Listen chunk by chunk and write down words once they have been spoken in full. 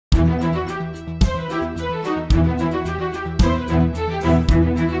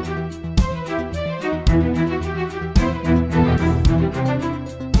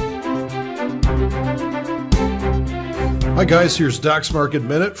Hi guys, here's Doc's Market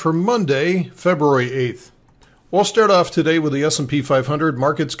Minute for Monday, February 8th. We'll start off today with the S&P 500.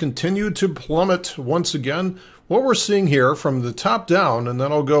 Markets continue to plummet once again. What we're seeing here from the top down, and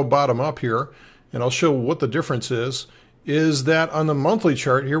then I'll go bottom up here, and I'll show what the difference is that on the monthly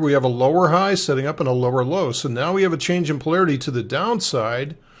chart here we have a lower high setting up and a lower low. So now we have a change in polarity to the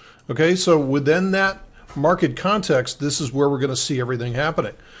downside. Okay, so within that market context, this is where we're going to see everything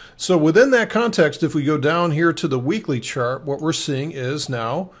happening. So within that context, if we go down here to the weekly chart, what we're seeing is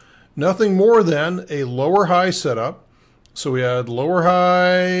now nothing more than a lower high setup. So we had lower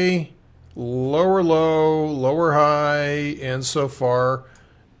high, lower low, lower high, and so far,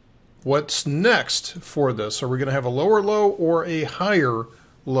 what's next for this? Are we going to have a lower low or a higher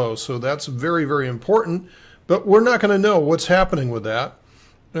low? So that's very, very important, but we're not going to know what's happening with that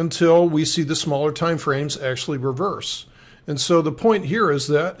until we see the smaller time frames actually reverse. And so the point here is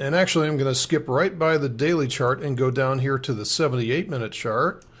that, and actually I'm going to skip right by the daily chart and go down here to the 78-minute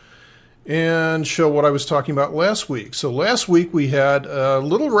chart and show what I was talking about last week. So last week we had a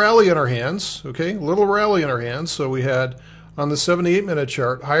little rally in our hands, okay, little rally in our hands. So we had on the 78-minute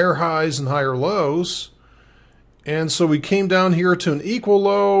chart higher highs and higher lows. And so we came down here to an equal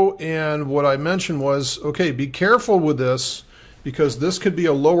low, and what I mentioned was, okay, be careful with this because this could be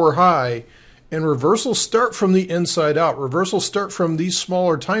a lower high. And reversals start from the inside out. Reversals start from these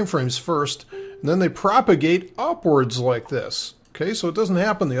smaller time frames first, and then they propagate upwards like this. Okay, so it doesn't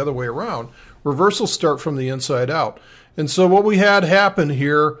happen the other way around. Reversals start from the inside out. And so what we had happen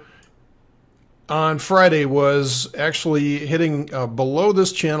here on Friday was actually hitting below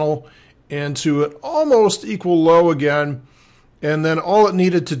this channel and to an almost equal low again. And then all it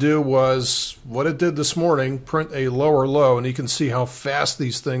needed to do was what it did this morning, print a lower low. And you can see how fast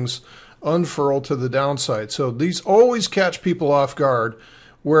these things unfurl to the downside. So these always catch people off guard,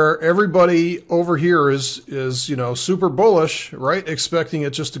 where everybody over here is you know, super bullish, right, expecting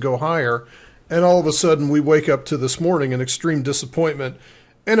it just to go higher, and all of a sudden we wake up to this morning in extreme disappointment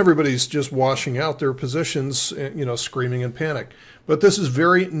and everybody's just washing out their positions, you know, screaming in panic. But this is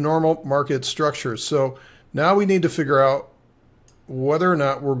very normal market structure. So now we need to figure out whether or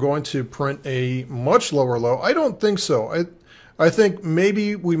not we're going to print a much lower low. I don't think so. I think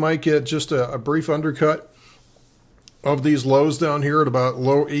maybe we might get just a brief undercut of these lows down here at about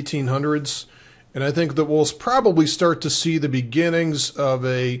low 1800s. And I think that we'll probably start to see the beginnings of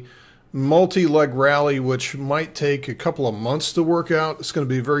a multi-leg rally, which might take a couple of months to work out. It's going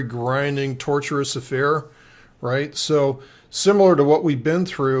to be a very grinding, torturous affair, right? So similar to what we've been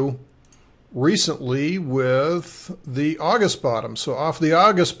through recently with the August bottom. So off the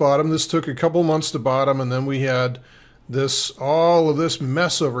August bottom, this took a couple months to bottom, and then we had all of this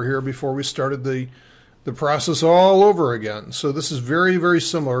mess over here before we started the process all over again. So this is very, very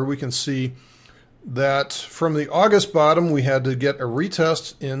similar. We can see that from the August bottom, we had to get a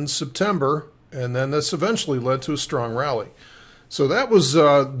retest in September, and then this eventually led to a strong rally. So that was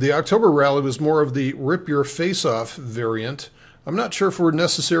the October rally was more of the rip your face off variant. I'm not sure if we're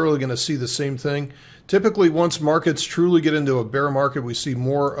necessarily going to see the same thing. Typically, once markets truly get into a bear market, we see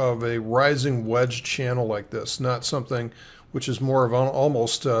more of a rising wedge channel like this, not something which is more of an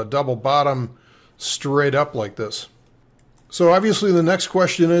almost double bottom straight up like this. So obviously the next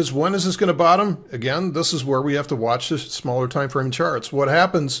question is, when is this going to bottom? Again, this is where we have to watch the smaller time frame charts. What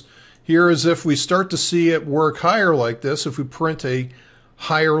happens here is if we start to see it work higher like this, if we print a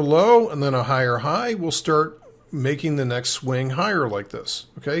higher low and then a higher high, we'll start making the next swing higher like this.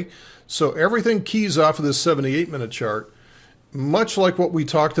 Okay, so everything keys off of this 78-minute chart, much like what we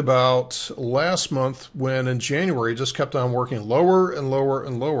talked about last month when in January it just kept on working lower and lower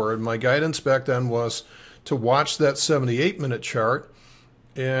and lower. And my guidance back then was to watch that 78-minute chart.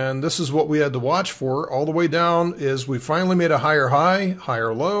 And this is what we had to watch for all the way down is we finally made a higher high,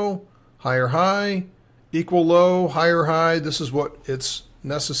 higher low, higher high, equal low, higher high. This is what it's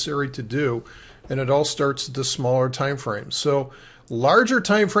necessary to do. And it all starts at the smaller time frames. So larger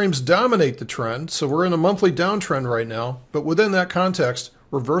time frames dominate the trend. So we're in a monthly downtrend right now. But within that context,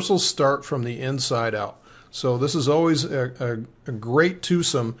 reversals start from the inside out. So this is always a great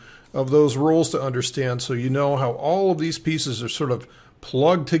twosome of those rules to understand, so you know how all of these pieces are sort of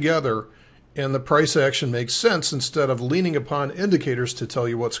plugged together and the price action makes sense instead of leaning upon indicators to tell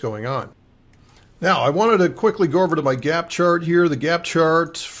you what's going on. Now, I wanted to quickly go over to my gap chart here. The gap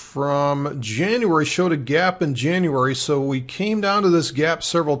chart from January showed a gap in January, so we came down to this gap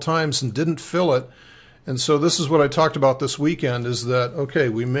several times and didn't fill it. And so this is what I talked about this weekend, is that, okay,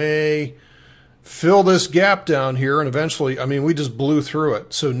 we may fill this gap down here, and eventually, I mean, we just blew through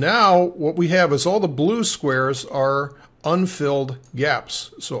it. So now what we have is all the blue squares are unfilled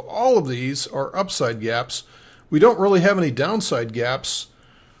gaps. So all of these are upside gaps we don't really have any downside gaps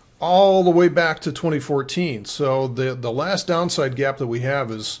all the way back to 2014. So the last downside gap that we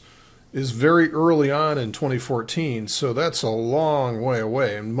have is very early on in 2014. So that's a long way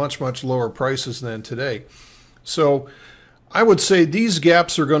away and much, much lower prices than today. So I would say these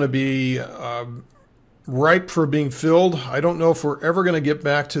gaps are going to be ripe for being filled. I don't know if we're ever going to get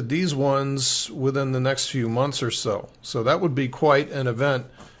back to these ones within the next few months or so. So that would be quite an event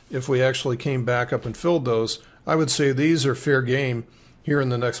if we actually came back up and filled those. I would say these are fair game here in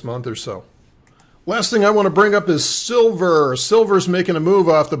the next month or so. Last thing I want to bring up is silver. Silver's making a move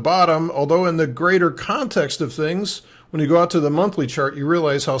off the bottom, although in the greater context of things, when you go out to the monthly chart, you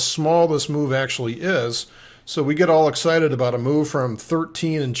realize how small this move actually is. So we get all excited about a move from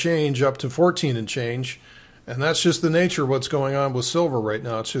 13 and change up to 14 and change. And that's just the nature of what's going on with silver right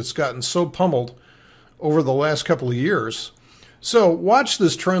now. It's just gotten so pummeled over the last couple of years. So watch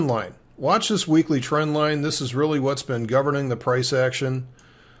this trend line. Watch this weekly trend line. This is really what's been governing the price action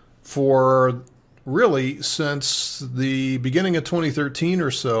for really since the beginning of 2013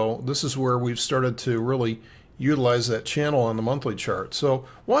 or so. This is where we've started to really utilize that channel on the monthly chart. So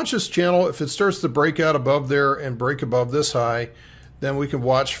watch this channel. If it starts to break out above there and break above this high, then we can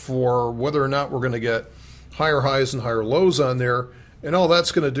watch for whether or not we're going to get higher highs and higher lows on there. And all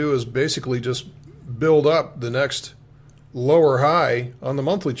that's going to do is basically just build up the next lower high on the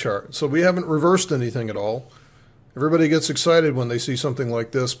monthly chart. So we haven't reversed anything at all. Everybody gets excited when they see something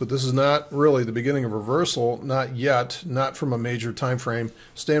like this, but this is not really the beginning of reversal, not yet, not from a major time frame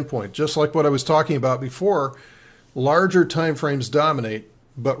standpoint. Just like what I was talking about before, larger time frames dominate,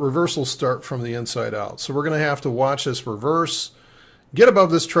 but reversals start from the inside out. So we're going to have to watch this reverse, get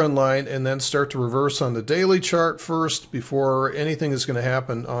above this trend line, and then start to reverse on the daily chart first before anything is going to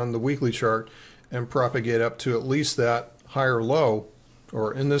happen on the weekly chart and propagate up to at least that higher low,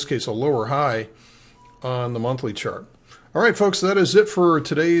 or in this case a lower high, on the monthly chart. All right, folks, that is it for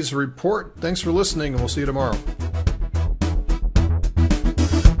today's report. Thanks for listening, and we'll see you tomorrow.